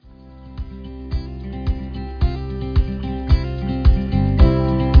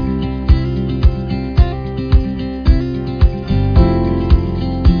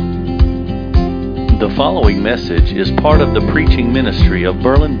The following message is part of the preaching ministry of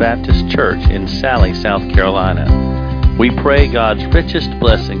Berlin Baptist Church in Sally, South Carolina. We pray God's richest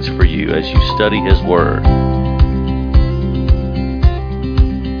blessings for you as you study His Word.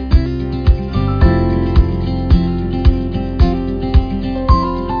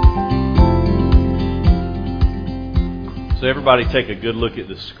 So everybody take a good look at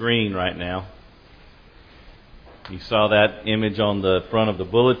the screen right now. You saw that image on the front of the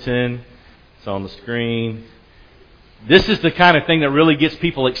bulletin. It's on the screen. This is the kind of thing that really gets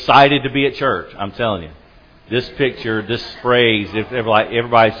people excited to be at church, I'm telling you. This picture, this phrase,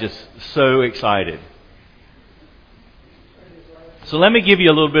 everybody's just so excited. So let me give you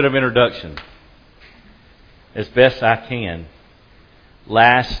a little bit of introduction as best I can.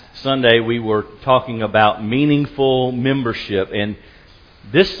 Last Sunday we were talking about meaningful membership, and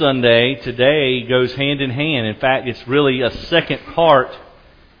this Sunday, today, goes hand in hand. In fact, it's really a second part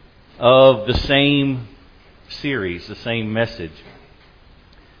of the same series, the same message.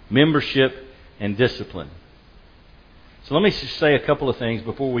 Membership and discipline. So let me just say a couple of things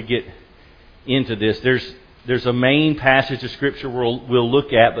before we get into this. There's a main passage of Scripture we'll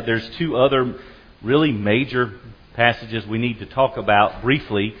look at, but there's two other really major passages we need to talk about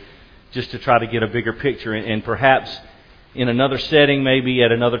briefly just to try to get a bigger picture. And perhaps in another setting, maybe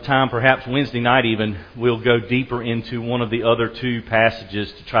at another time, perhaps Wednesday night even, we'll go deeper into one of the other two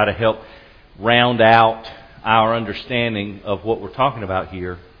passages to try to help round out our understanding of what we're talking about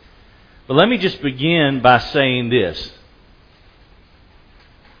here. But let me just begin by saying this.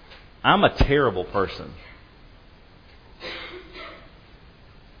 I'm a terrible person.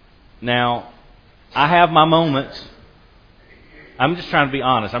 Now, I have my moments. I'm just trying to be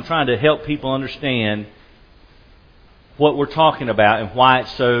honest. I'm trying to help people understand what we're talking about and why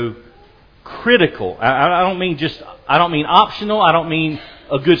it's so critical. I don't mean optional. I don't mean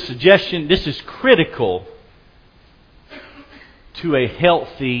a good suggestion. This is critical to a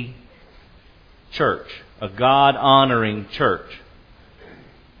healthy church, a God-honoring church.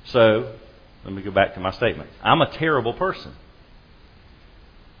 So, let me go back to my statement. I'm a terrible person.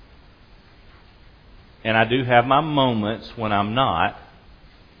 And I do have my moments when I'm not.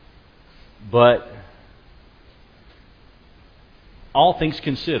 But all things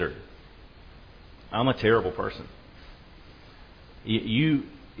considered, I'm a terrible person.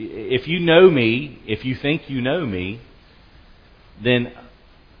 If you know me, if you think you know me, then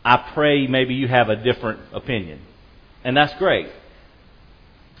I pray maybe you have a different opinion. And that's great.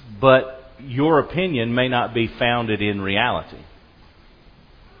 But your opinion may not be founded in reality.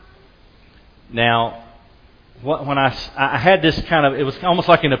 Now, when I had this kind of, it was almost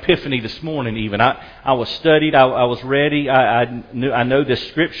like an epiphany this morning even. I was studied, I was ready, I know this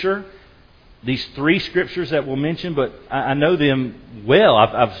scripture, these three scriptures that we'll mention, but I know them well.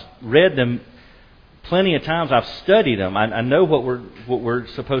 I've read them plenty of times, I've studied them. I know what we're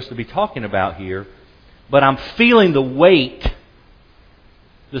supposed to be talking about here, but I'm feeling the weight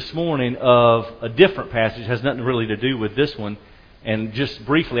this morning of a different passage. It has nothing really to do with this one. And just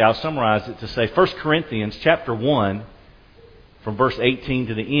briefly, I'll summarize it to say 1 Corinthians chapter 1, from verse 18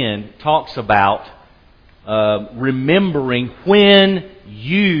 to the end, talks about remembering when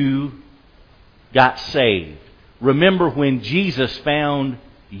you got saved. Remember when Jesus found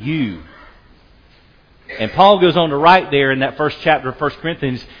you. And Paul goes on to write there in that first chapter of 1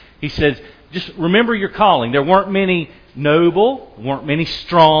 Corinthians, he says, just remember your calling. There weren't many noble, weren't many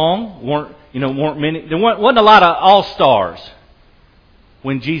strong, there wasn't a lot of all-stars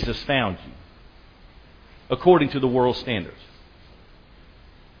when Jesus found you, according to the world standards.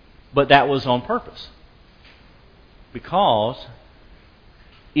 But that was on purpose. Because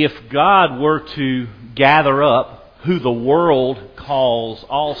if God were to gather up who the world calls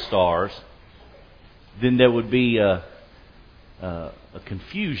all-stars, then there would be a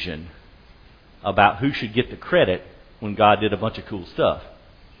confusion about who should get the credit when God did a bunch of cool stuff.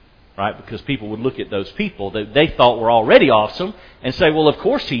 Right? Because people would look at those people that they thought were already awesome and say, well, of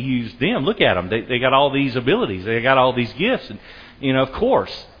course He used them. Look at them. They got all these abilities. They got all these gifts. And, of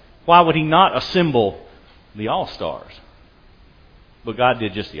course, why would He not assemble the all-stars? But God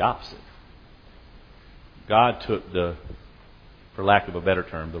did just the opposite. God took for lack of a better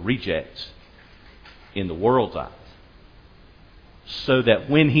term, the rejects in the world's eyes. So that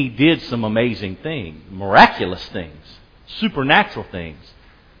when He did some amazing things, miraculous things, supernatural things,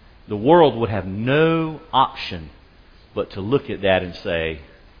 the world would have no option but to look at that and say,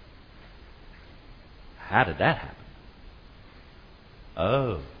 how did that happen?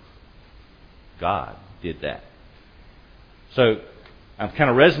 Oh, God did that. So I'm kind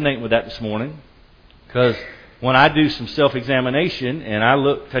of resonating with that this morning because when I do some self-examination and I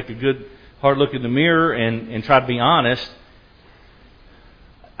take a good hard look in the mirror and try to be honest,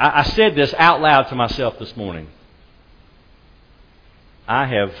 I said this out loud to myself this morning. I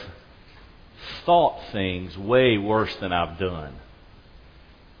have thought things way worse than I've done.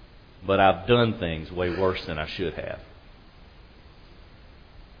 But I've done things way worse than I should have.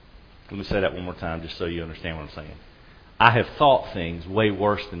 Let me say that one more time just so you understand what I'm saying. I have thought things way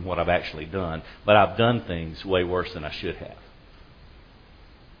worse than what I've actually done, but I've done things way worse than I should have.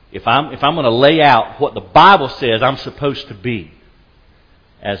 If I'm going to lay out what the Bible says I'm supposed to be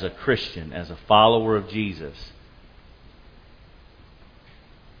as a Christian, as a follower of Jesus,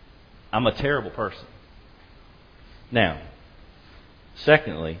 I'm a terrible person. Now,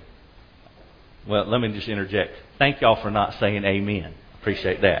 secondly, well, let me just interject. Thank y'all for not saying amen.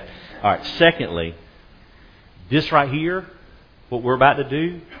 Appreciate that. All right, secondly, this right here, what we're about to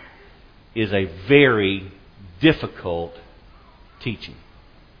do, is a very difficult teaching.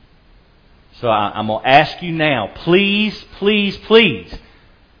 So I'm going to ask you now, please, please, please,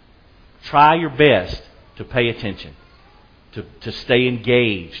 try your best to pay attention, to stay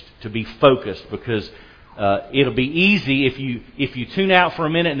engaged, to be focused, because it'll be easy if you tune out for a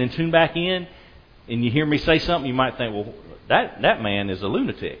minute and then tune back in, and you hear me say something, you might think, well, that man is a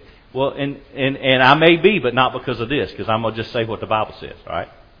lunatic. Well, and I may be, but not because of this, because I'm going to just say what the Bible says. All right?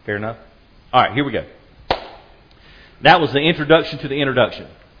 Fair enough? All right, here we go. That was the introduction to the introduction.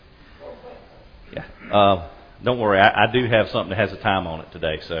 Yeah. Don't worry, I do have something that has a time on it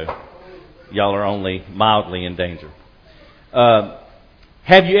today, so y'all are only mildly in danger.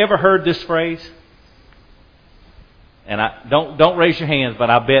 Have you ever heard this phrase? And don't raise your hands, but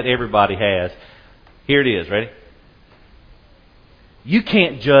I bet everybody has. Here it is. Ready? You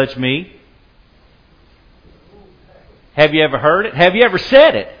can't judge me. Have you ever heard it? Have you ever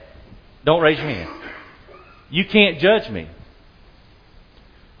said it? Don't raise your hand. You can't judge me.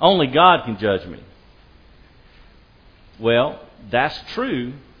 Only God can judge me. Well, that's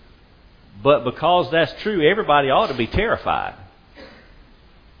true, but because that's true, everybody ought to be terrified.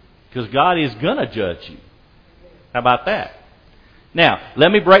 Because God is going to judge you. How about that? Now,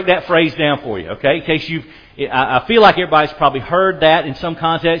 let me break that phrase down for you, okay? In case I feel like everybody's probably heard that in some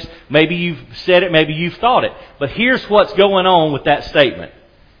context. Maybe you've said it, maybe you've thought it. But here's what's going on with that statement.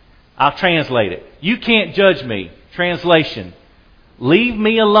 I'll translate it. You can't judge me. Translation. Leave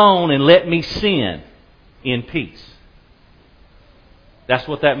me alone and let me sin in peace. That's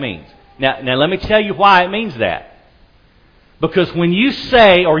what that means. Now let me tell you why it means that. Because when you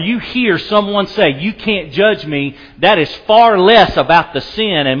say or you hear someone say, you can't judge me, that is far less about the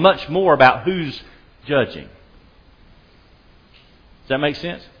sin and much more about who's judging. Does that make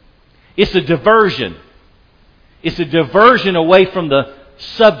sense? It's a diversion. It's a diversion away from the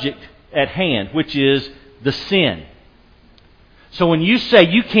subject at hand, which is the sin. So when you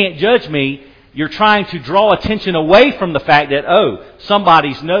say you can't judge me, you're trying to draw attention away from the fact that, oh,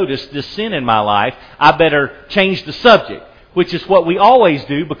 somebody's noticed this sin in my life, I better change the subject. Which is what we always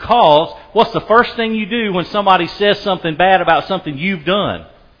do, because what's the first thing you do when somebody says something bad about something you've done?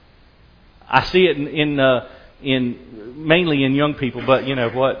 I see it in mainly in young people, but you know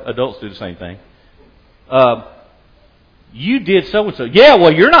what? Adults do the same thing. You did so and so. Yeah,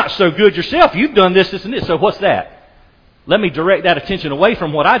 well, you're not so good yourself. You've done this, this, and this. So what's that? Let me direct that attention away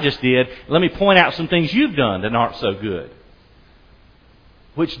from what I just did. Let me point out some things you've done that aren't so good.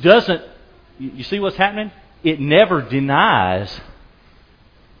 Which doesn't. You see what's happening? It never denies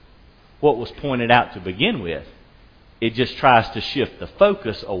what was pointed out to begin with. It just tries to shift the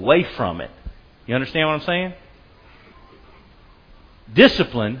focus away from it. You understand what I'm saying?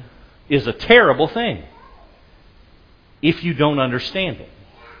 Discipline is a terrible thing if you don't understand it.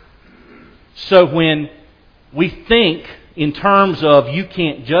 So when we think in terms of you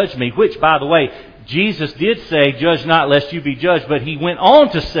can't judge me, which, by the way, Jesus did say, judge not lest you be judged, but he went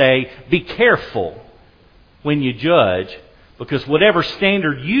on to say, be careful when you judge, because whatever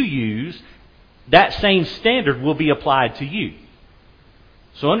standard you use, that same standard will be applied to you.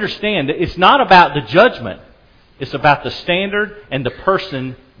 So understand that it's not about the judgment. It's about the standard and the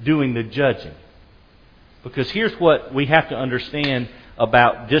person doing the judging. Because here's what we have to understand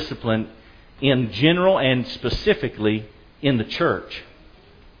about discipline in general and specifically in the church.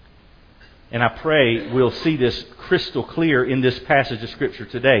 And I pray we'll see this crystal clear in this passage of Scripture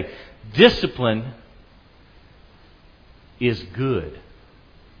today. Discipline is good.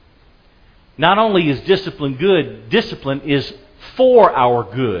 Not only is discipline good, discipline is for our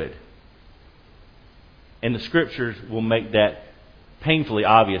good. And the Scriptures will make that painfully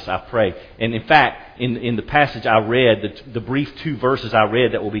obvious, I pray. And in fact, in the passage I read, the brief 2 verses I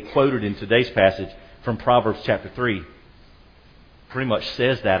read that will be quoted in today's passage from Proverbs chapter 3, pretty much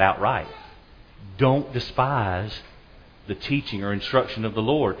says that outright. don't despise the teaching or instruction of the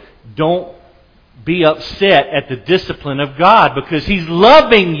Lord. Don't be upset at the discipline of God, because He's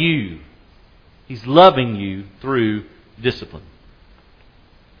loving you. He's loving you through discipline.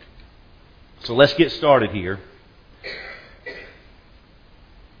 So let's get started here.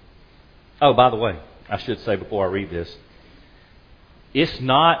 Oh, by the way, I should say before I read this, it's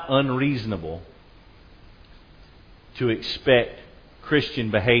not unreasonable to expect Christian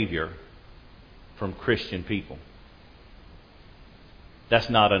behavior from Christian people. That's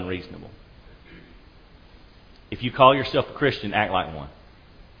not unreasonable. If you call yourself a Christian, act like one.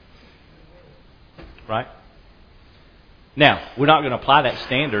 Right? Now, we're not going to apply that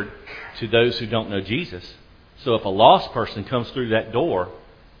standard to those who don't know Jesus. So if a lost person comes through that door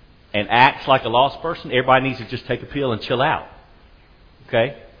and acts like a lost person, everybody needs to just take a pill and chill out.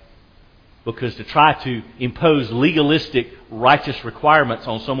 Okay? Because to try to impose legalistic, righteous requirements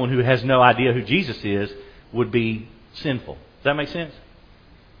on someone who has no idea who Jesus is would be sinful. Does that make sense?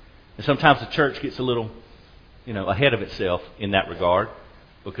 And sometimes the church gets a little, ahead of itself in that regard,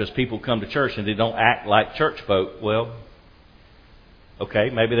 because people come to church and they don't act like church folk. Well, okay,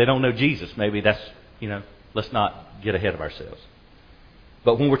 maybe they don't know Jesus. Maybe that's, let's not get ahead of ourselves.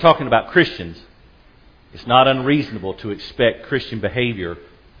 But when we're talking about Christians, it's not unreasonable to expect Christian behavior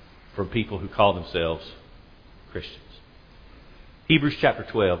from people who call themselves Christians. Hebrews chapter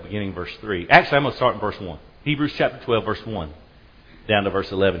 12, beginning verse 3. Actually, I'm going to start in verse 1. Hebrews chapter 12, verse 1, down to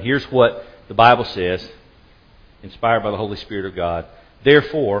verse 11. Here's what the Bible says, inspired by the Holy Spirit of God.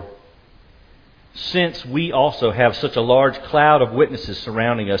 Therefore, since we also have such a large cloud of witnesses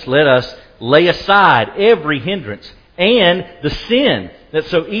surrounding us, let us lay aside every hindrance and the sin that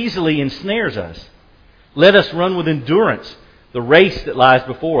so easily ensnares us. Let us run with endurance the race that lies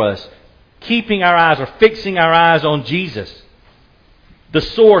before us, keeping our eyes or fixing our eyes on Jesus, the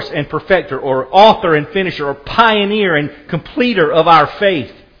source and perfecter, or author and finisher, or pioneer and completer of our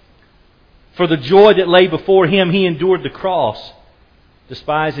faith. For the joy that lay before Him, He endured the cross,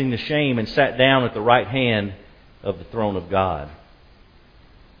 despising the shame, and sat down at the right hand of the throne of God.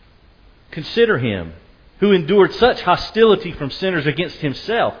 Consider Him who endured such hostility from sinners against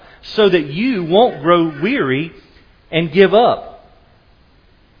Himself, so that you won't grow weary and give up.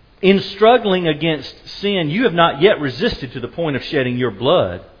 In struggling against sin, you have not yet resisted to the point of shedding your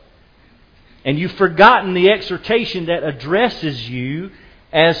blood. And you've forgotten the exhortation that addresses you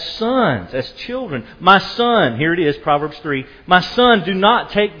as sons, as children. My son, here it is, Proverbs 3. My son, do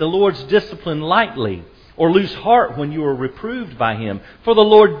not take the Lord's discipline lightly, or lose heart when you are reproved by Him. For the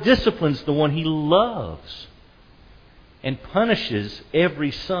Lord disciplines the one He loves, and punishes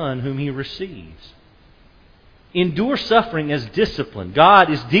every son whom He receives. Endure suffering as discipline. God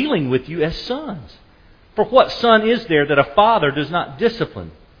is dealing with you as sons. For what son is there that a father does not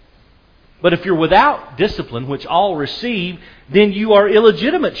discipline? But if you're without discipline, which all receive, then you are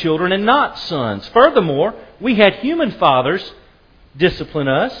illegitimate children and not sons. Furthermore, we had human fathers discipline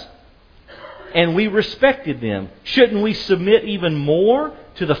us, and we respected them. Shouldn't we submit even more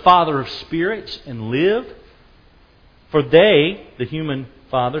to the Father of spirits and live? For they, the human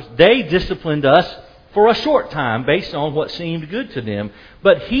fathers, they disciplined us for a short time based on what seemed good to them.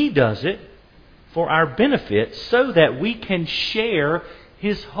 But He does it for our benefit so that we can share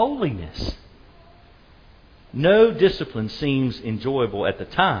His holiness. No discipline seems enjoyable at the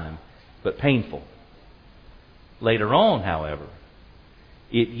time, but painful. Later on, however,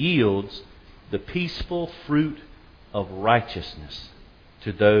 it yields the peaceful fruit of righteousness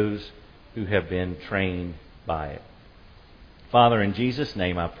to those who have been trained by it. Father, in Jesus'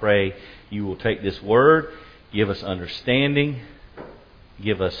 name I pray You will take this word, give us understanding,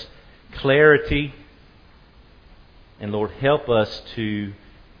 give us clarity, and Lord, help us to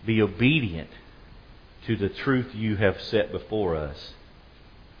be obedient to the truth You have set before us.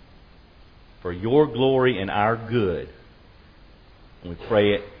 For Your glory and our good. And we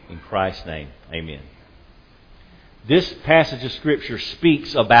pray it in Christ's name. Amen. This passage of Scripture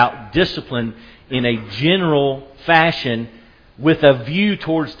speaks about discipline in a general fashion with a view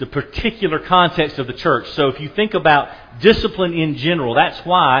towards the particular context of the church. So if you think about discipline in general, that's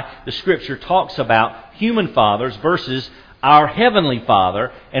why the Scripture talks about human fathers versus our Heavenly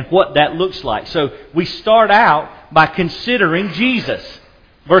Father and what that looks like. So we start out by considering Jesus.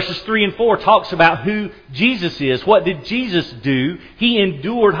 Verses 3 and 4 talks about who Jesus is. What did Jesus do? He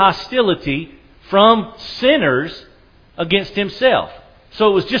endured hostility from sinners against Himself. So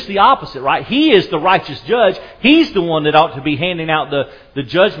it was just the opposite, right? He is the righteous judge. He's the one that ought to be handing out the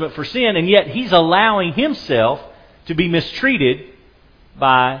judgment for sin, and yet He's allowing Himself to be mistreated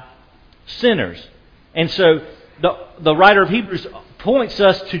by sinners. And so the writer of Hebrews points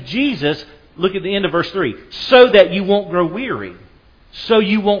us to Jesus look at the end of verse 3. So that you won't grow weary. So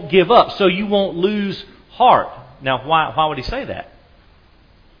you won't give up. So you won't lose heart. Now, why would he say that?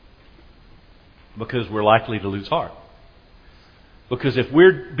 Because we're likely to lose heart. Because if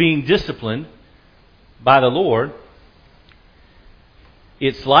we're being disciplined by the Lord,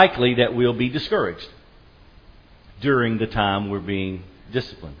 it's likely that we'll be discouraged during the time we're being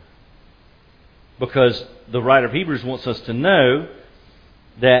disciplined. Because the writer of Hebrews wants us to know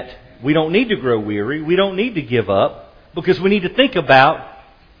that we don't need to grow weary, we don't need to give up, because we need to think about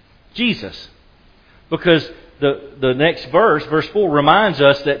Jesus. Because the next verse, verse 4, reminds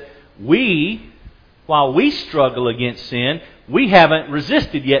us that while we struggle against sin, we haven't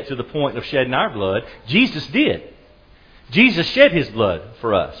resisted yet to the point of shedding our blood. Jesus did. Jesus shed His blood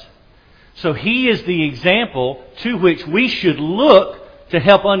for us. So He is the example to which we should look to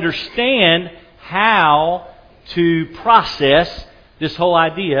help understand how to process this whole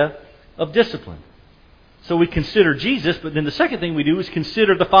idea of discipline. So we consider Jesus, but then the second thing we do is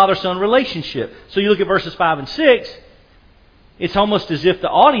consider the Father-Son relationship. So you look at verses 5 and 6, it's almost as if the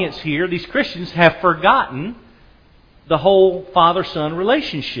audience here, these Christians, have forgotten the whole Father-Son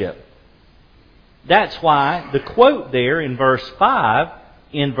relationship. That's why the quote there in verse 5,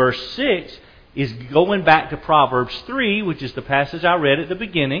 in verse 6, is going back to Proverbs 3, which is the passage I read at the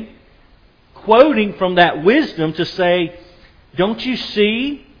beginning, quoting from that wisdom to say, don't you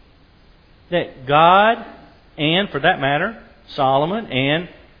see that God, and for that matter, Solomon, and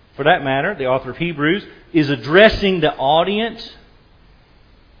for that matter, the author of Hebrews, is addressing the audience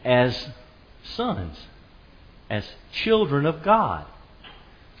as sons, as children of God,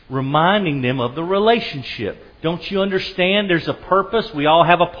 reminding them of the relationship. Don't you understand there's a purpose? We all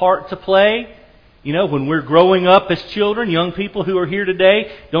have a part to play. You know, when we're growing up as children, young people who are here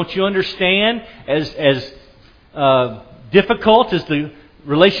today, don't you understand, as difficult as the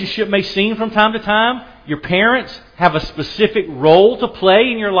relationship may seem from time to time, your parents have a specific role to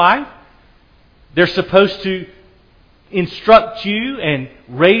play in your life. They're supposed to instruct you and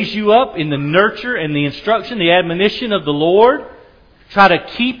raise you up in the nurture and the instruction, the admonition of the Lord. Try to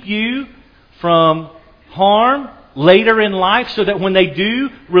keep you from harm later in life so that when they do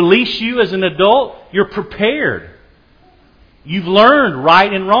release you as an adult, you're prepared. You've learned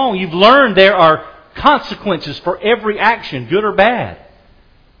right and wrong. You've learned there are consequences for every action, good or bad.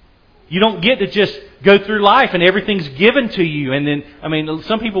 You don't get to just go through life and everything's given to you. And then,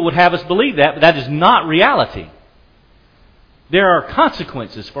 some people would have us believe that, but that is not reality. There are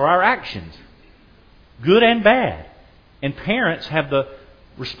consequences for our actions, good and bad. And parents have the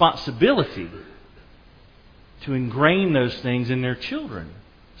responsibility to ingrain those things in their children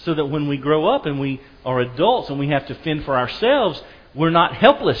so that when we grow up and we are adults and we have to fend for ourselves, we're not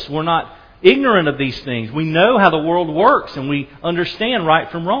helpless. We're not ignorant of these things. We know how the world works and we understand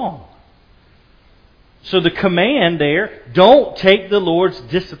right from wrong. So the command there, don't take the Lord's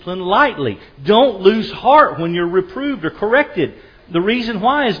discipline lightly. Don't lose heart when you're reproved or corrected. The reason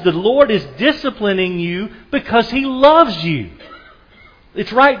why is the Lord is disciplining you because He loves you.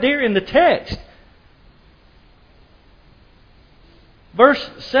 It's right there in the text. Verse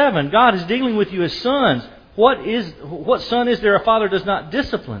 7, God is dealing with you as sons. What son is there a father does not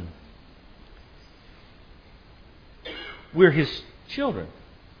discipline? We're His children.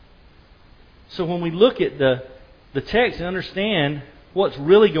 So when we look at the text and understand what's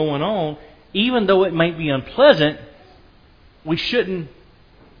really going on, even though it may be unpleasant, we shouldn't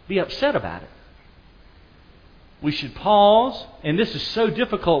be upset about it. We should pause, and this is so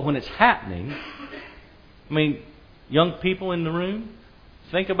difficult when it's happening. Young people in the room,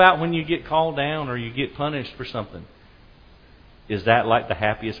 think about when you get called down or you get punished for something. Is that like the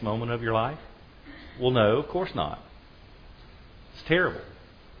happiest moment of your life? Well, no, of course not. It's terrible.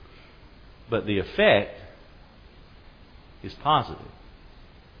 But the effect is positive.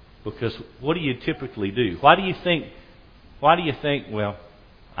 Because what do you typically do? Why do you think, well,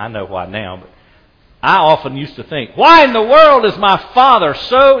 I know why now, but I often used to think, why in the world is my father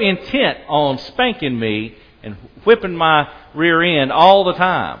so intent on spanking me and whipping my rear end all the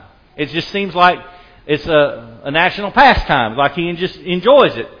time? It just seems like it's a national pastime, like he just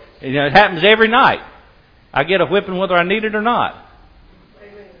enjoys it. It happens every night. I get a whipping whether I need it or not.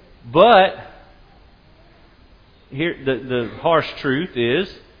 But here, the harsh truth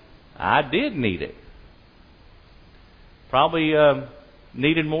is, I did need it. Probably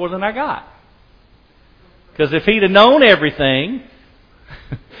needed more than I got. Because if he'd have known everything,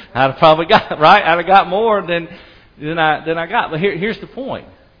 I'd have probably got right. I'd have got more than I got. But here's the point.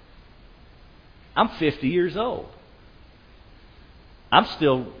 I'm 50 years old. I'm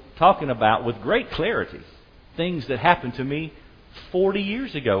still talking about with great clarity things that happened to me 40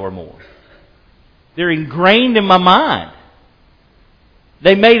 years ago or more. They're ingrained in my mind.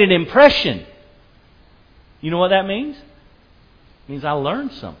 They made an impression. You know what that means? It means I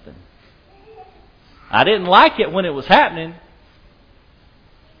learned something. I didn't like it when it was happening,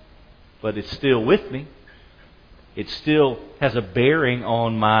 but it's still with me. It still has a bearing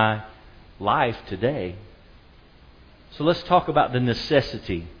on my life today. So let's talk about the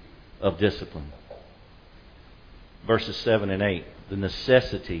necessity of discipline. Verses 7 and 8. The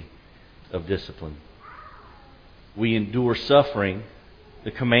necessity of discipline. We endure suffering.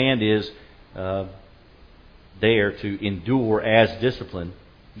 The command is there to endure as discipline.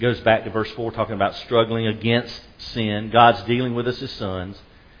 It goes back to verse 4 talking about struggling against sin. God's dealing with us as sons.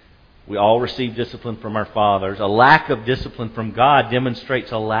 We all receive discipline from our fathers. A lack of discipline from God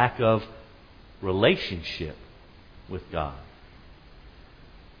demonstrates a lack of relationship with God.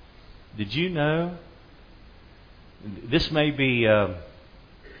 Did you know? This may be, I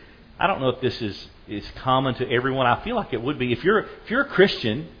don't know if this is common to everyone. I feel like it would be. If you're a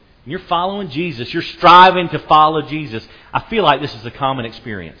Christian and you're following Jesus, you're striving to follow Jesus, I feel like this is a common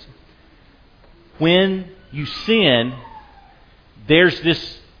experience. When you sin, there's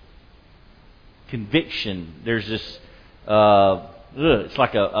this conviction. There's this, it's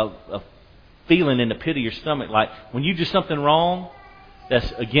like a feeling in the pit of your stomach. Like when you do something wrong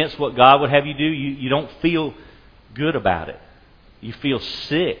that's against what God would have you do, you don't feel good about it. You feel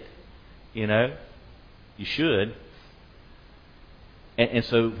sick, you know. You should. And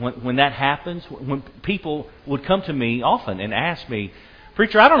so when that happens, when people would come to me often and ask me,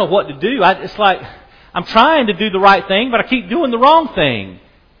 "Preacher, I don't know what to do. It's like I'm trying to do the right thing, but I keep doing the wrong thing.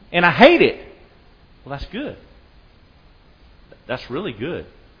 And I hate it." Well, that's good. That's really good.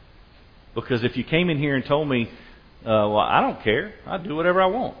 Because if you came in here and told me, "Well, I don't care. I do whatever I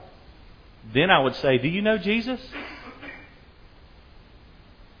want," then I would say, "Do you know Jesus?"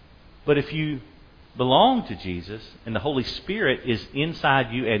 But if you belong to Jesus and the Holy Spirit is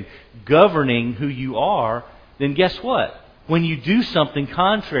inside you and governing who you are, then guess what? When you do something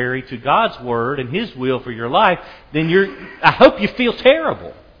contrary to God's Word and His will for your life, then I hope you feel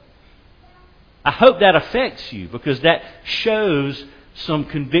terrible. I hope that affects you, because that shows some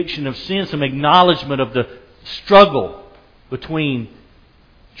conviction of sin, some acknowledgement of the struggle between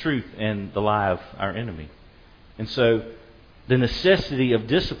truth and the lie of our enemy. And so the necessity of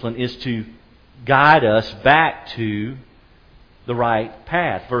discipline is to guide us back to the right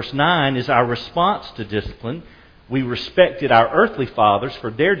path. Verse 9 is our response to discipline. We respected our earthly fathers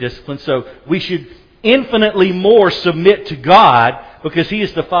for their discipline, so we should infinitely more submit to God, because He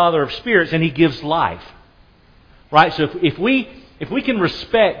is the Father of spirits and He gives life. Right? So if we can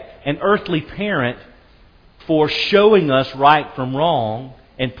respect an earthly parent for showing us right from wrong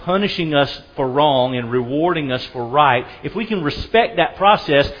and punishing us for wrong and rewarding us for right, if we can respect that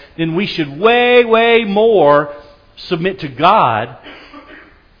process, then we should way, way more submit to God,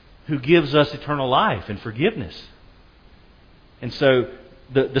 who gives us eternal life and forgiveness. And so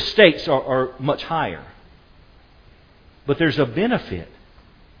the stakes are much higher. But there's a benefit.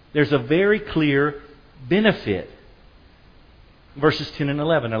 There's a very clear benefit. Verses 10 and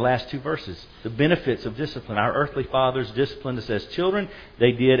 11, the last two verses. The benefits of discipline. Our earthly fathers disciplined us as children.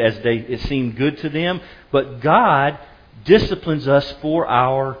 They did as it seemed good to them. But God disciplines us for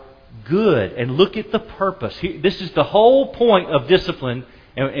our good. And look at the purpose. This is the whole point of discipline.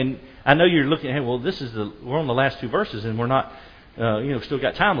 And I know you're looking, hey, well, we're on the last two verses and we're not, still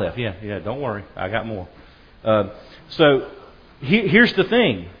got time left. Yeah, don't worry. I got more. So here's the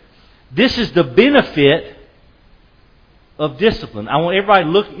thing. This is the benefit of discipline. I want everybody to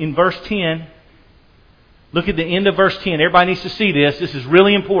look in verse 10. Look at the end of verse 10. Everybody needs to see this. This is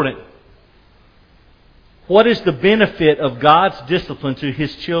really important. What is the benefit of God's discipline to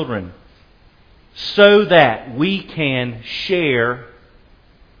His children? So that we can share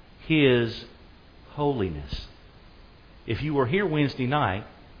His holiness. If you were here Wednesday night,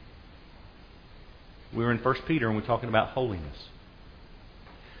 we were in 1 Peter and we're talking about holiness.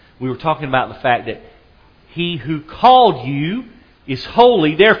 We were talking about the fact that He who called you is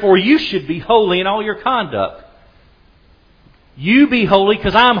holy, therefore you should be holy in all your conduct. You be holy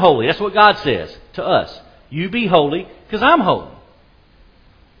because I'm holy. That's what God says to us. You be holy because I'm holy.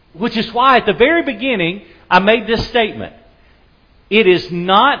 Which is why at the very beginning I made this statement. It is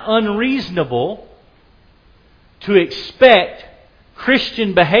not unreasonable to expect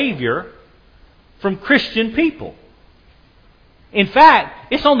Christian behavior from Christian people. In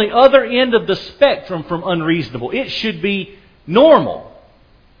fact, it's on the other end of the spectrum from unreasonable. It should be normal.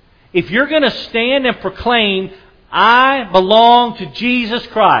 If you're going to stand and proclaim, I belong to Jesus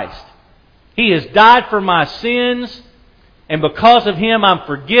Christ. He has died for my sins, And because of Him, I'm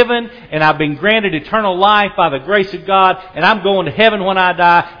forgiven, and I've been granted eternal life by the grace of God, and I'm going to heaven when I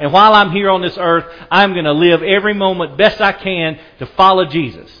die. And while I'm here on this earth, I'm going to live every moment best I can to follow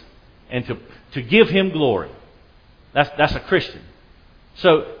Jesus and to give Him glory. That's a Christian.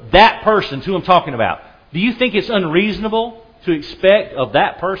 So that person's who I'm talking about. Do you think it's unreasonable to expect of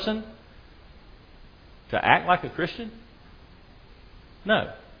that person to act like a Christian?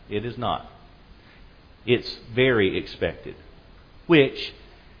 No, it is not. It's very expected. Which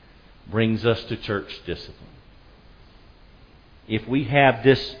brings us to church discipline. If we have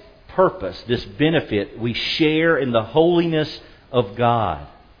this purpose, this benefit, we share in the holiness of God.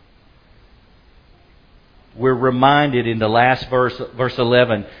 We're reminded in the last verse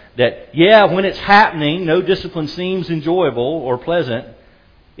 11, that, when it's happening, no discipline seems enjoyable or pleasant.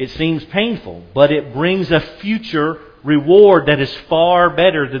 It seems painful, but it brings a future reward that is far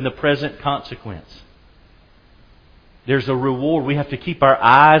better than the present consequence. There's a reward. We have to keep our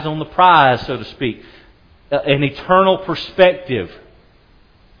eyes on the prize, so to speak. An eternal perspective.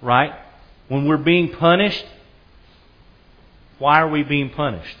 Right? When we're being punished, why are we being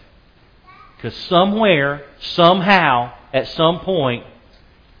punished? Because somewhere, somehow, at some point,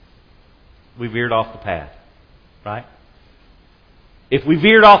 we veered off the path. Right? If we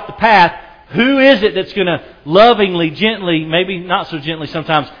veered off the path, who is it that's going to lovingly, gently, maybe not so gently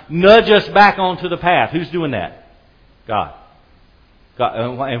sometimes, nudge us back onto the path? Who's doing that? God.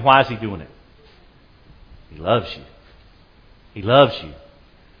 And why is He doing it? He loves you. He loves you.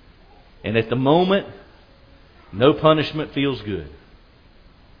 And at the moment, no punishment feels good.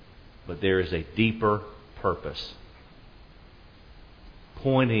 But there is a deeper purpose,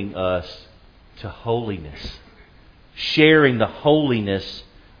 pointing us to holiness, sharing the holiness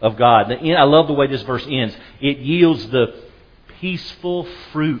of God. I love the way this verse ends. It yields the peaceful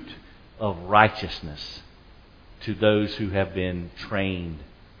fruit of righteousness to those who have been trained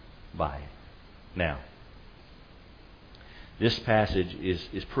by it. Now, this passage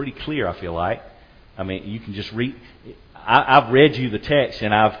is pretty clear, I feel like. I mean, you can just read. I've read you the text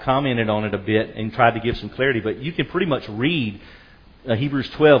and I've commented on it a bit and tried to give some clarity, but you can pretty much read Hebrews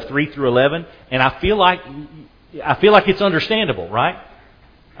 12, 3 through 11, and I feel like it's understandable, right?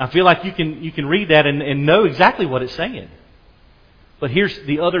 I feel like you can read that and know exactly what it's saying. But here's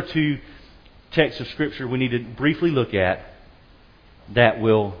the other two texts of Scripture we need to briefly look at that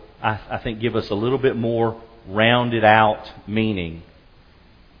will, I think, give us a little bit more rounded out meaning.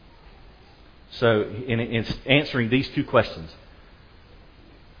 So, in answering these two questions,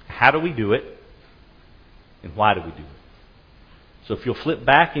 how do we do it, and why do we do it? So, if you'll flip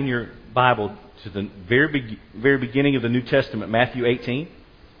back in your Bible to the very beginning of the New Testament, Matthew 18,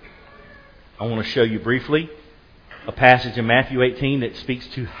 I want to show you briefly a passage in Matthew 18 that speaks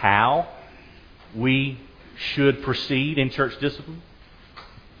to how we should proceed in church discipline.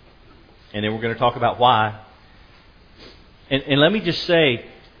 And then we're going to talk about why. And let me just say,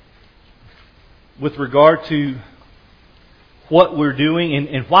 with regard to what we're doing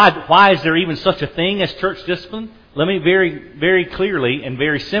and why is there even such a thing as church discipline, let me very, very clearly and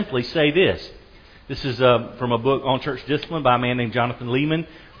very simply say this. This is from a book on church discipline by a man named Jonathan Leeman,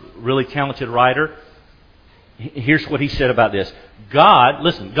 really talented writer. Here's what he said about this. God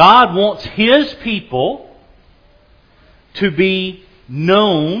wants His people to be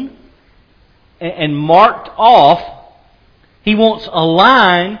known and marked off. He wants a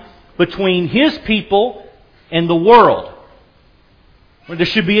line between His people and the world. Well, there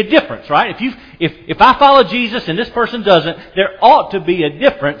should be a difference, right? If I follow Jesus and this person doesn't, there ought to be a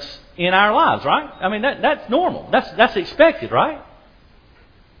difference in our lives, right? I mean, that's normal. That's expected, right?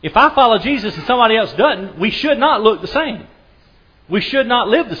 If I follow Jesus and somebody else doesn't, we should not look the same. We should not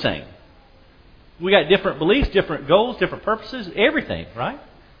live the same. We got different beliefs, different goals, different purposes, everything, right?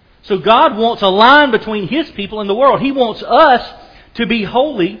 So God wants a line between His people and the world. He wants us to be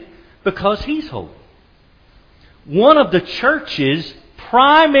holy because He's holy. One of the church's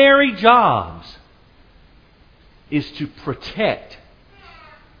primary jobs is to protect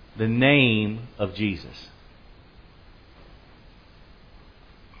the name of Jesus.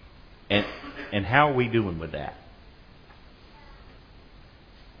 And how are we doing with that?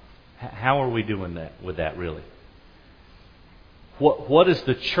 How are we doing that with that, really? What does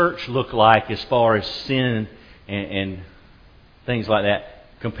the church look like as far as sin and things like that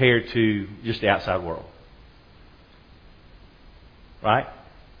compared to just the outside world? Right?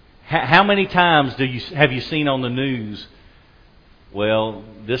 How many times have you seen on the news, well,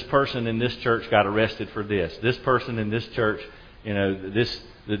 this person in this church got arrested for this. This person in this church,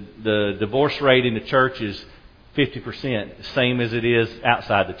 the divorce rate in the church is 50%, same as it is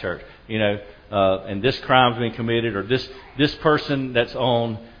outside the church. and this crime's been committed, or this person that's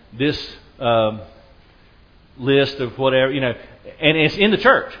on this list of whatever, and it's in the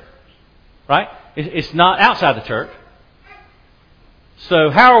church, right? It's not outside the church. So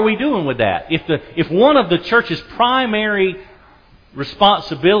how are we doing with that? If one of the church's primary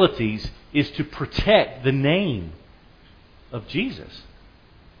responsibilities is to protect the name of Jesus.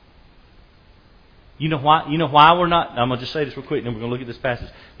 You know why we're not, I'm going to just say this real quick, and then we're going to look at this passage.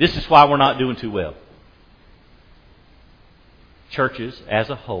 This is why we're not doing too well. Churches as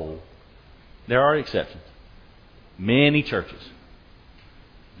a whole, there are exceptions. Many churches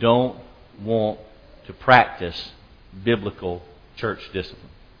don't want to practice biblical church discipline.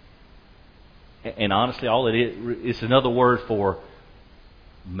 And honestly, all it is, it's another word for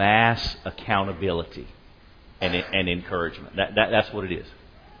mass accountability and encouragement. That's what it is.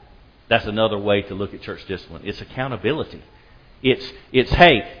 That's another way to look at church discipline. It's accountability. It's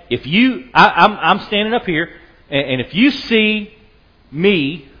hey, if you, I'm standing up here, and if you see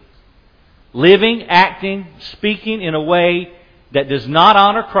me living, acting, speaking in a way that does not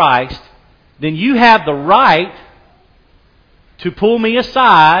honor Christ, then you have the right to pull me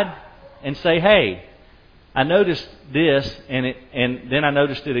aside and say, hey, I noticed this, and then I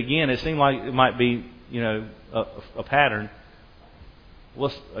noticed it again. It seemed like it might be, a pattern.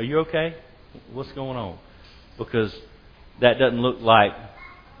 Are you okay? What's going on? Because that doesn't look like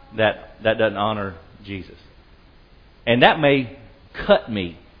that doesn't honor Jesus. And that may cut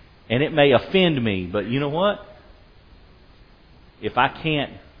me, and it may offend me, but you know what? If I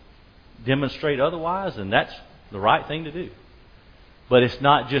can't demonstrate otherwise, then that's the right thing to do. But it's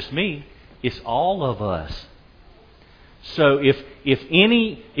not just me, it's all of us. So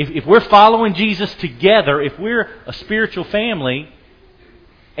if we're following Jesus together, if we're a spiritual family,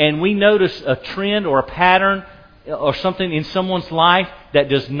 and we notice a trend or a pattern or something in someone's life that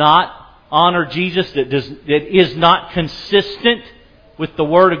does not honor Jesus, that is not consistent with the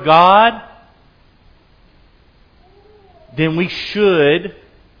Word of God, then we should,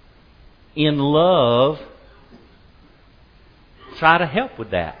 in love, try to help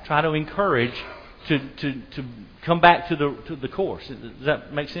with that. Try to encourage to come back to the course. Does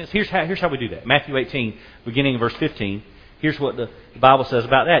that make sense? Here's how we do that. Matthew 18, beginning of verse 15. Here's what the Bible says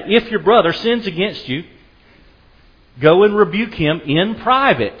about that. If your brother sins against you, go and rebuke him in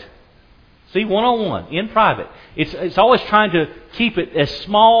private. See, one-on-one, in private. It's always trying to keep it as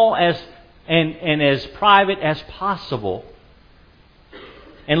small as and as private as possible.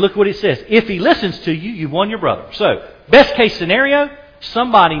 And look what it says. If he listens to you, you've won your brother. So, best case scenario,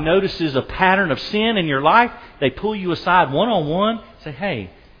 somebody notices a pattern of sin in your life. They pull you aside one-on-one. Say,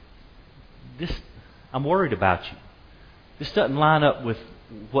 hey, I'm worried about you. This doesn't line up with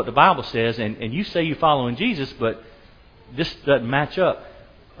what the Bible says, and you say you're following Jesus, but this doesn't match up.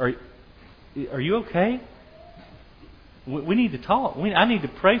 Are you okay? We need to talk. I need to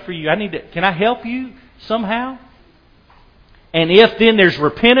pray for you. Can I help you somehow? And if then there's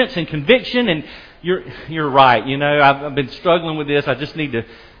repentance and conviction, and you're right. I've been struggling with this. I just need to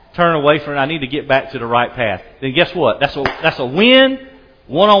turn away from it. I need to get back to the right path. Then guess what? That's a win.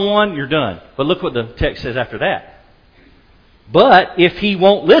 One-on-one, you're done. But look what the text says after that. But if he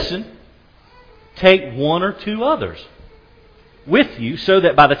won't listen, take one or two others with you, so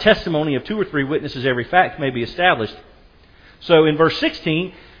that by the testimony of two or three witnesses every fact may be established. So in verse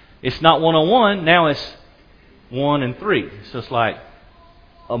 16, it's not one-on-one. Now it's 1 and 3. So it's like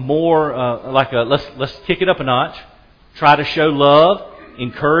a more let's kick it up a notch. Try to show love,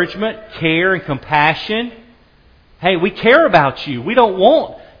 encouragement, care, and compassion. Hey, we care about you. We don't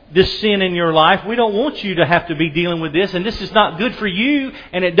want this sin in your life. We don't want you to have to be dealing with this, and this is not good for you,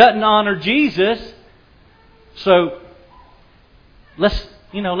 and it doesn't honor Jesus. So let's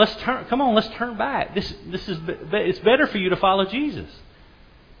turn. Come on, let's turn back. It's better for you to follow Jesus.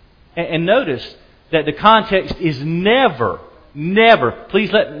 And notice that the context is never.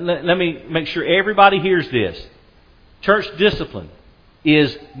 Please let me make sure everybody hears this. Church discipline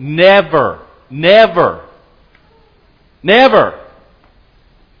is never.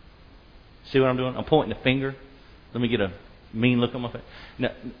 See what I'm doing? I'm pointing the finger. Let me get a mean look on my face. No,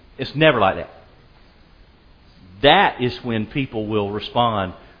 it's never like that. That is when people will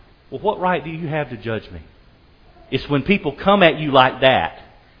respond, well, what right do you have to judge me? It's when people come at you like that,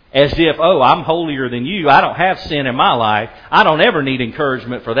 as if, oh, I'm holier than you. I don't have sin in my life. I don't ever need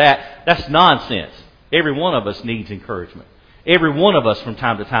encouragement for that. That's nonsense. Every one of us needs encouragement. Every one of us from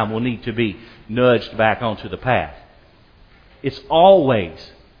time to time will need to be nudged back onto the path. It's always,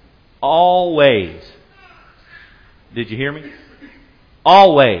 did you hear me?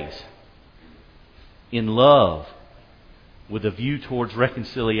 Always in love, with a view towards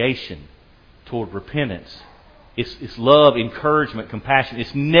reconciliation, toward repentance. It's love, encouragement, compassion.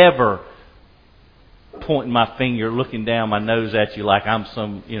 It's never pointing my finger, looking down my nose at you like I'm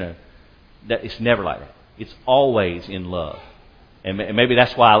some, that it's never like that. It's always in love. And maybe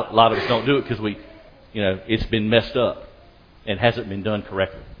that's why a lot of us don't do it, because it's been messed up and hasn't been done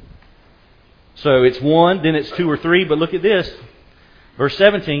correctly. So it's 1, then it's 2 or 3, but look at this. Verse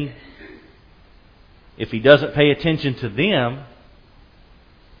 17, if he doesn't pay attention to them,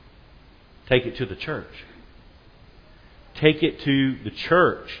 take it to the church. Take it to the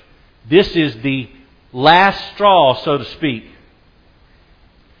church. This is the last straw, so to speak.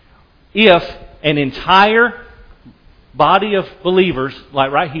 If an entire body of believers,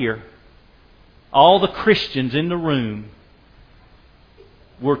 like right here, all the Christians in the room,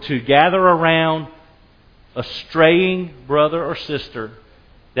 were to gather around a straying brother or sister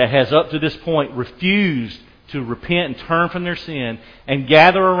that has up to this point refused to repent and turn from their sin, and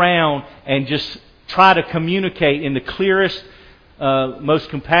gather around and just try to communicate in the clearest, most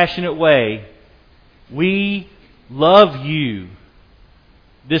compassionate way, we love you.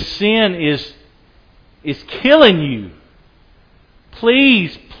 This sin is killing you.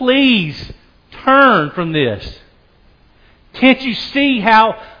 Please turn from this. Can't you see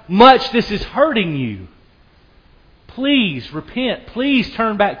how much this is hurting you? Please repent. Please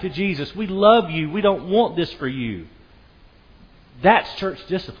turn back to Jesus. We love you. We don't want this for you. That's church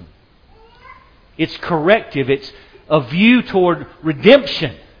discipline. It's corrective. It's a view toward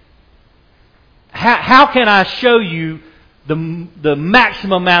redemption. How can I show you the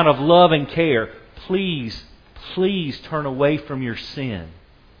maximum amount of love and care? Please turn away from your sin.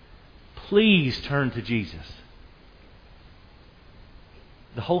 Please turn to Jesus.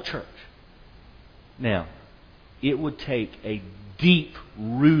 The whole church. Now, it would take a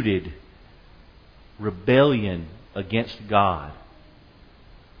deep-rooted rebellion against God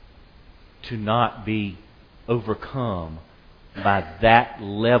to not be overcome by that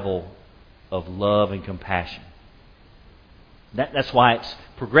level of love and compassion. That's why it's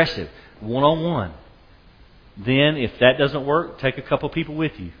progressive, one-on-one. Then, if that doesn't work, take a couple people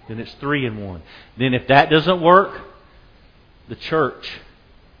with you. Then it's 3 in 1. Then if that doesn't work, the church,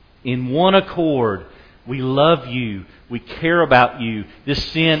 in one accord, we love you. We care about you. This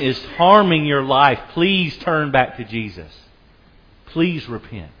sin is harming your life. Please turn back to Jesus. Please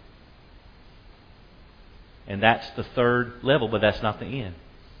repent. And that's the 3rd level, but that's not the end.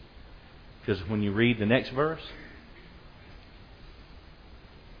 Because when you read the next verse,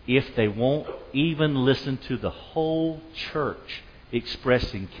 if they won't even listen to the whole church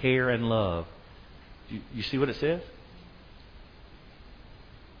expressing care and love, you see what it says?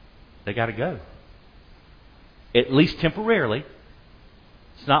 They got to go. At least temporarily.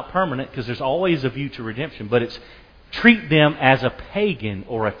 It's not permanent, because there's always a view to redemption, but it's treat them as a pagan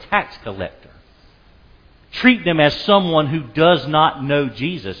or a tax collector. Treat them as someone who does not know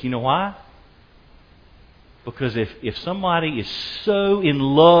Jesus. You know why? Because if somebody is so in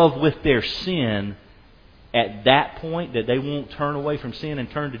love with their sin at that point that they won't turn away from sin and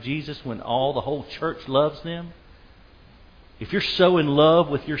turn to Jesus when the whole church loves them, if you're so in love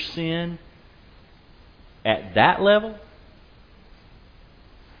with your sin at that level,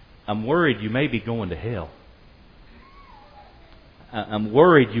 I'm worried you may be going to hell. I'm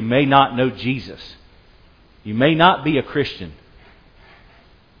worried you may not know Jesus. You may not be a Christian.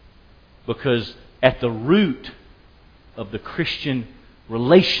 Because at the root of the Christian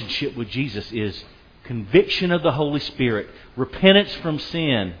relationship with Jesus is conviction of the Holy Spirit, repentance from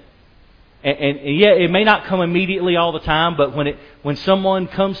sin. And yeah, it may not come immediately all the time, but when someone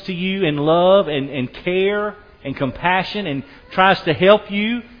comes to you in love and care and compassion and tries to help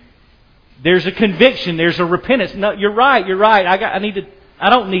you, there's a conviction, there's a repentance. No, you're right. I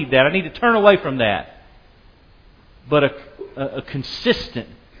don't need that. I need to turn away from that. But a consistent,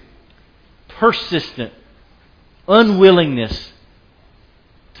 persistent unwillingness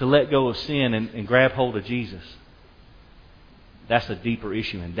to let go of sin and grab hold of Jesus. That's a deeper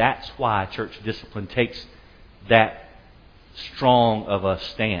issue, and that's why church discipline takes that strong of a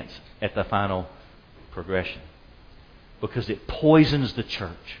stance at the final progression. Because it poisons the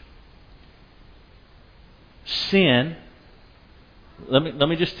church. Sin, let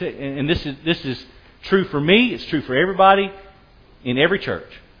me just tell you, and this is true for me, it's true for everybody in every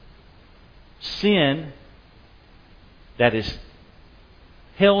church. Sin that is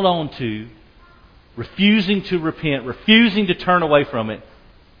held on to, refusing to repent, refusing to turn away from it,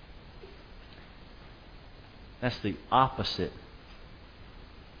 that's the opposite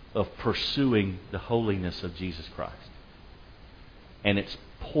of pursuing the holiness of Jesus Christ. And it's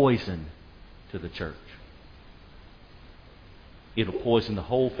poison to the church. It'll poison the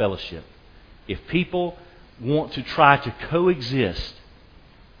whole fellowship. if people want to try to coexist,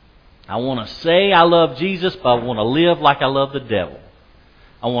 I want to say I love Jesus, but I want to live like I love the devil.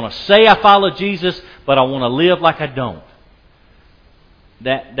 I want to say I follow Jesus, but I want to live like I don't.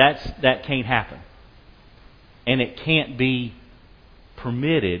 That can't happen. And it can't be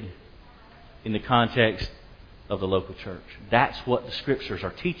permitted in the context of the local church. That's what the Scriptures are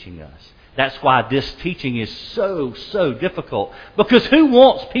teaching us. That's why this teaching is so difficult. Because who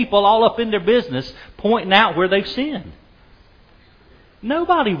wants people all up in their business pointing out where they've sinned?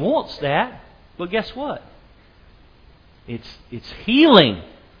 Nobody wants that. But guess what? It's healing.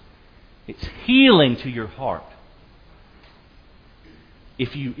 It's healing to your heart.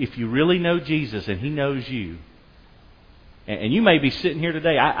 If you really know Jesus and He knows you, and you may be sitting here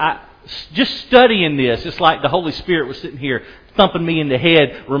today, I just studying this, it's like the Holy Spirit was sitting here thumping me in the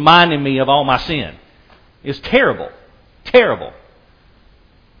head, reminding me of all my sin. It's terrible. Terrible.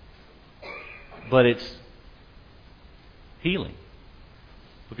 But it's healing.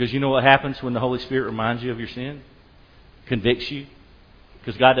 Because you know what happens when the Holy Spirit reminds you of your sin? Convicts you.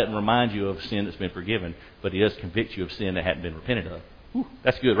 Because God doesn't remind you of sin that's been forgiven, but He does convict you of sin that hadn't been repented of. Whew,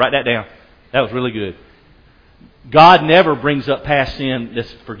 that's good. Write that down. That was really good. God never brings up past sin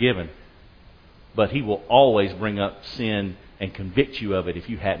that's forgiven. But He will always bring up sin and convict you of it if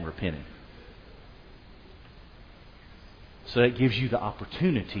you hadn't repented. So that gives you the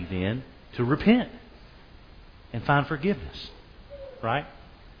opportunity then to repent and find forgiveness. Right?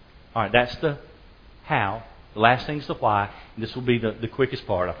 All right, that's the how. The last thing's the why. And this will be the quickest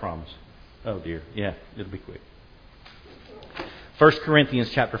part, I promise. Oh dear. Yeah, it'll be quick. 1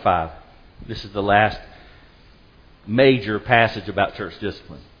 Corinthians chapter 5. This is the last major passage about church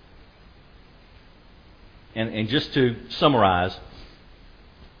discipline. And just to summarize,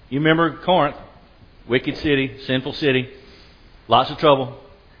 you remember Corinth, wicked city, sinful city, lots of trouble,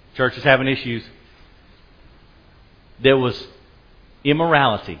 churches having issues. There was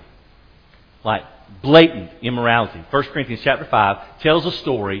immorality, like blatant immorality. 1 Corinthians chapter 5 tells a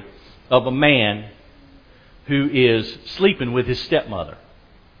story of a man who is sleeping with his stepmother.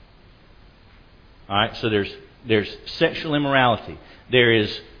 All right, so there's sexual immorality. There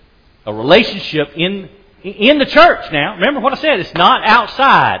is a relationship in the church now. Remember what I said, it's not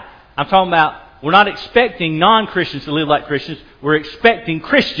outside. I'm talking about we're not expecting non-Christians to live like Christians. We're expecting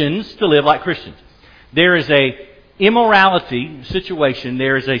Christians to live like Christians. There is a immorality situation.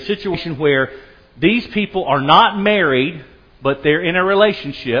 There is a situation where these people are not married, but they're in a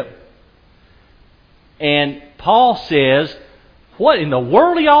relationship. And Paul says, what in the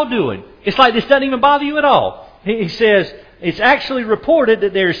world are y'all doing? It's like this doesn't even bother you at all. He says, it's actually reported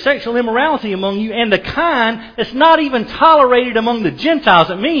that there is sexual immorality among you, and the kind that's not even tolerated among the Gentiles.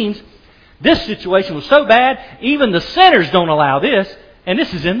 It means this situation was so bad, even the sinners don't allow this, and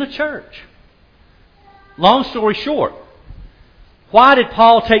this is in the church. Long story short, why did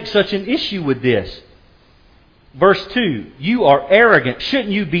Paul take such an issue with this? Verse 2, you are arrogant.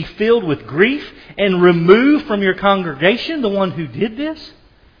 Shouldn't you be filled with grief and remove from your congregation the one who did this?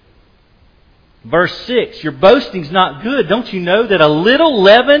 Verse 6, your boasting's not good. Don't you know that a little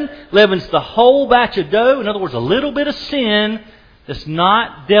leaven leavens the whole batch of dough? In other words, a little bit of sin that's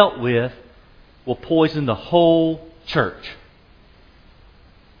not dealt with will poison the whole church.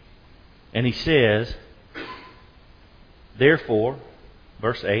 And he says, therefore,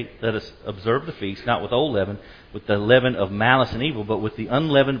 verse 8, let us observe the feast, not with old leaven, with the leaven of malice and evil, but with the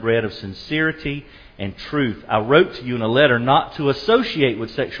unleavened bread of sincerity and truth. I wrote to you in a letter not to associate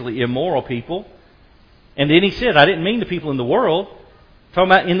with sexually immoral people. And then he said, I didn't mean the people in the world. I'm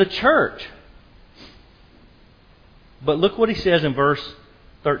talking about in the church. But look what he says in verse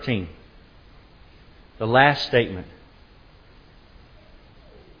 13. The last statement.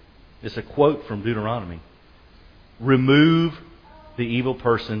 It's a quote from Deuteronomy. Remove the evil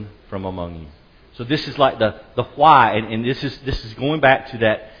person from among you. So this is like the why, and this is going back to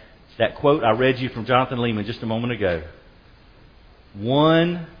that quote I read you from Jonathan Leeman just a moment ago.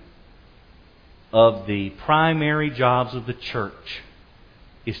 One of the primary jobs of the church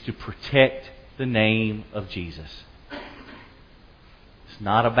is to protect the name of Jesus. It's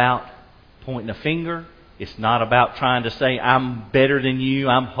not about pointing a finger. It's not about trying to say, I'm better than you,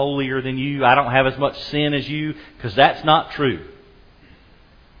 I'm holier than you, I don't have as much sin as you, because that's not true.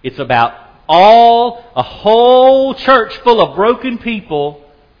 It's about a whole church full of broken people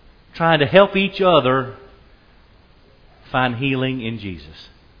trying to help each other find healing in Jesus.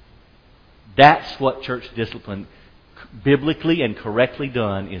 That's what church discipline, biblically and correctly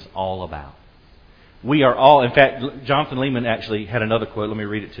done, is all about. We are all, in fact, Jonathan Leeman actually had another quote. Let me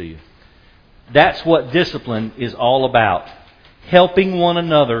read it to you. That's what discipline is all about. Helping one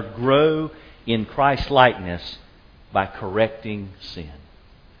another grow in Christ's likeness by correcting sin.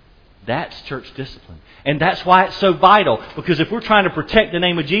 That's church discipline. And that's why it's so vital. Because if we're trying to protect the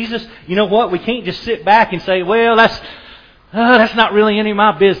name of Jesus, you know what? We can't just sit back and say, well, that's not really any of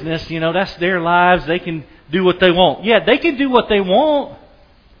my business. You know, that's their lives. They can do what they want. Yeah, they can do what they want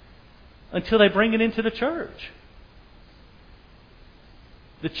until they bring it into the church.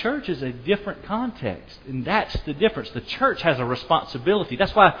 The church is a different context, and that's the difference. The church has a responsibility.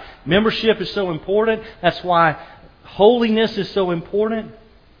 That's why membership is so important. That's why holiness is so important.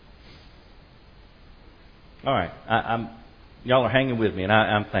 All right, y'all are hanging with me, and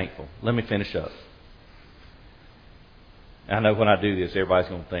I'm thankful. Let me finish up. I know when I do this, everybody's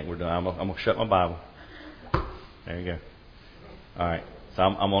going to think we're done. I'm going to shut my Bible. There you go. All right, so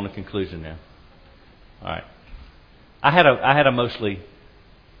I'm on the conclusion now. All right, I had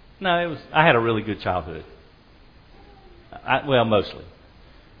a really good childhood. Mostly.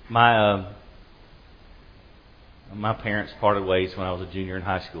 My parents parted ways when I was a junior in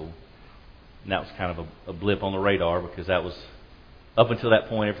high school. And that was kind of a blip on the radar, because that was, up until that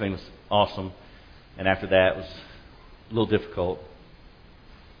point, everything was awesome. And after that, it was a little difficult.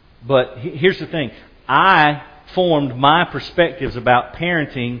 But here's the thing. I formed my perspectives about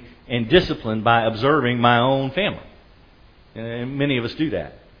parenting and discipline by observing my own family. And many of us do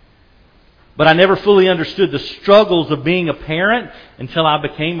that. But I never fully understood the struggles of being a parent until I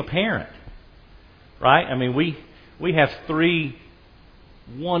became a parent. Right? I mean, we have 3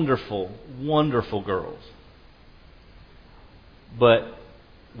 wonderful, wonderful girls. But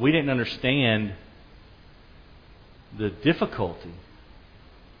we didn't understand the difficulty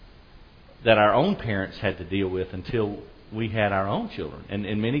that our own parents had to deal with until we had our own children.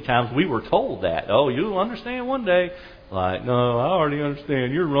 And many times we were told that. Oh, you'll understand one day. Like, no, I already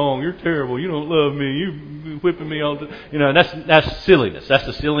understand. You're wrong. You're terrible. You don't love me. You're whipping me all the time. You know, that's silliness. That's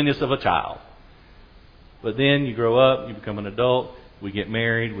the silliness of a child. But then you grow up, you become an adult, we get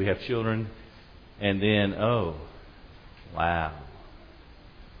married, we have children, and then, oh, wow.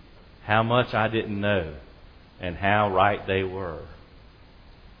 How much I didn't know, and how right they were.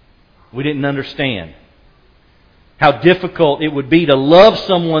 We didn't understand how difficult it would be to love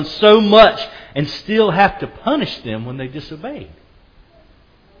someone so much and still have to punish them when they disobeyed.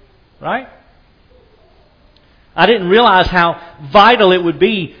 Right? I didn't realize how vital it would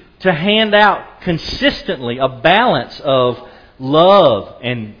be to hand out consistently a balance of love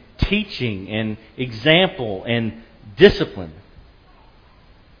and teaching and example and discipline.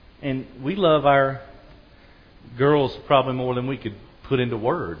 And we love our girls probably more than we could put into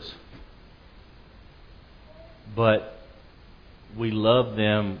words. But we love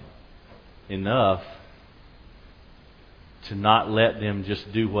them enough to not let them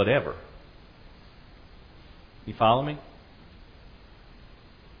just do whatever. You follow me?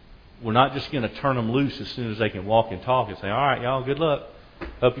 We're not just going to turn them loose as soon as they can walk and talk and say, all right, y'all, good luck.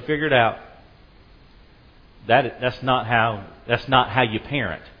 Hope you figure it out. That's not how you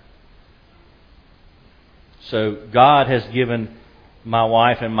parent. So God has given my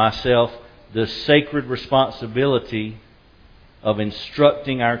wife and myself the sacred responsibility of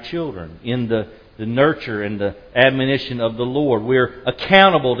instructing our children in the nurture and the admonition of the Lord. We're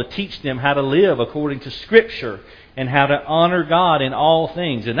accountable to teach them how to live according to Scripture and how to honor God in all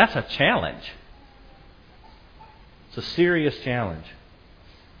things. And that's a challenge. It's a serious challenge.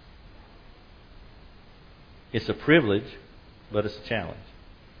 It's a privilege, but it's a challenge.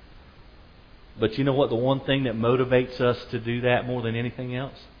 But you know what? The one thing that motivates us to do that more than anything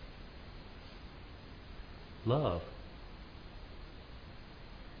else? Love.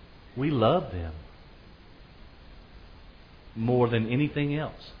 We love them more than anything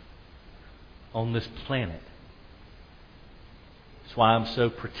else on this planet. It's why I'm so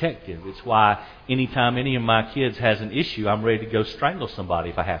protective. It's why anytime any of my kids has an issue, I'm ready to go strangle somebody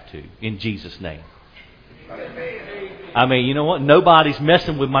if I have to, in Jesus' name. I mean, you know what? Nobody's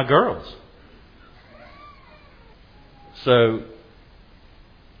messing with my girls. So,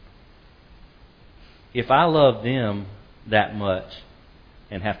 if I love them that much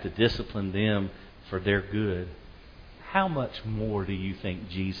and have to discipline them for their good, how much more do you think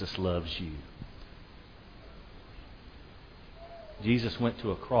Jesus loves you? Jesus went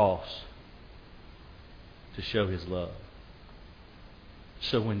to a cross to show His love.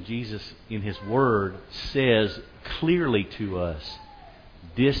 So when Jesus, in His Word, says clearly to us,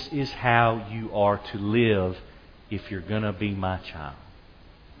 this is how you are to live if you're going to be my child.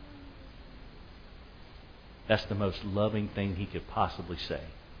 That's the most loving thing He could possibly say.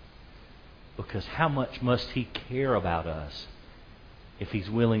 Because how much must He care about us if He's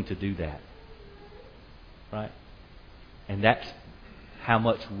willing to do that? Right? And how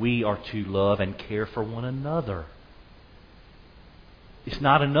much we are to love and care for one another. It's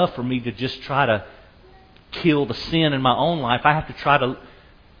not enough for me to just try to kill the sin in my own life. I have to try to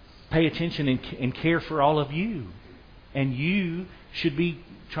pay attention and care for all of you. And you should be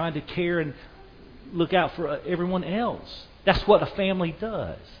trying to care and look out for everyone else. That's what a family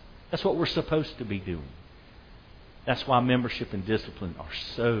does. That's what we're supposed to be doing. That's why membership and discipline are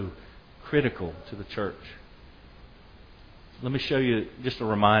so critical to the church. Let me show you just a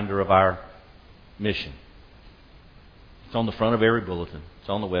reminder of our mission. It's on the front of every bulletin. It's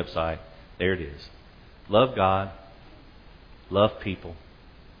on the website. There it is. Love God, love people,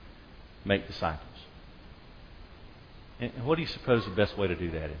 make disciples. And what do you suppose the best way to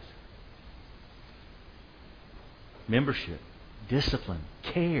do that is? Membership, discipline,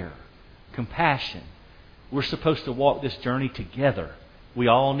 care, compassion. We're supposed to walk this journey together. We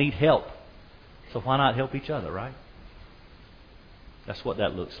all need help. So why not help each other, right? That's what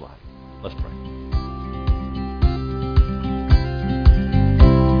that looks like. Let's pray.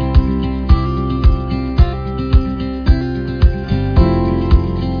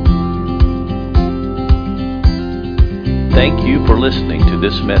 Thank you for listening to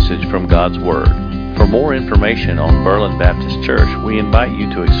this message from God's Word. For more information on Berlin Baptist Church, we invite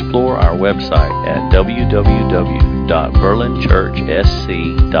you to explore our website at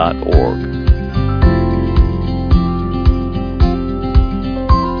www.berlinchurchsc.org.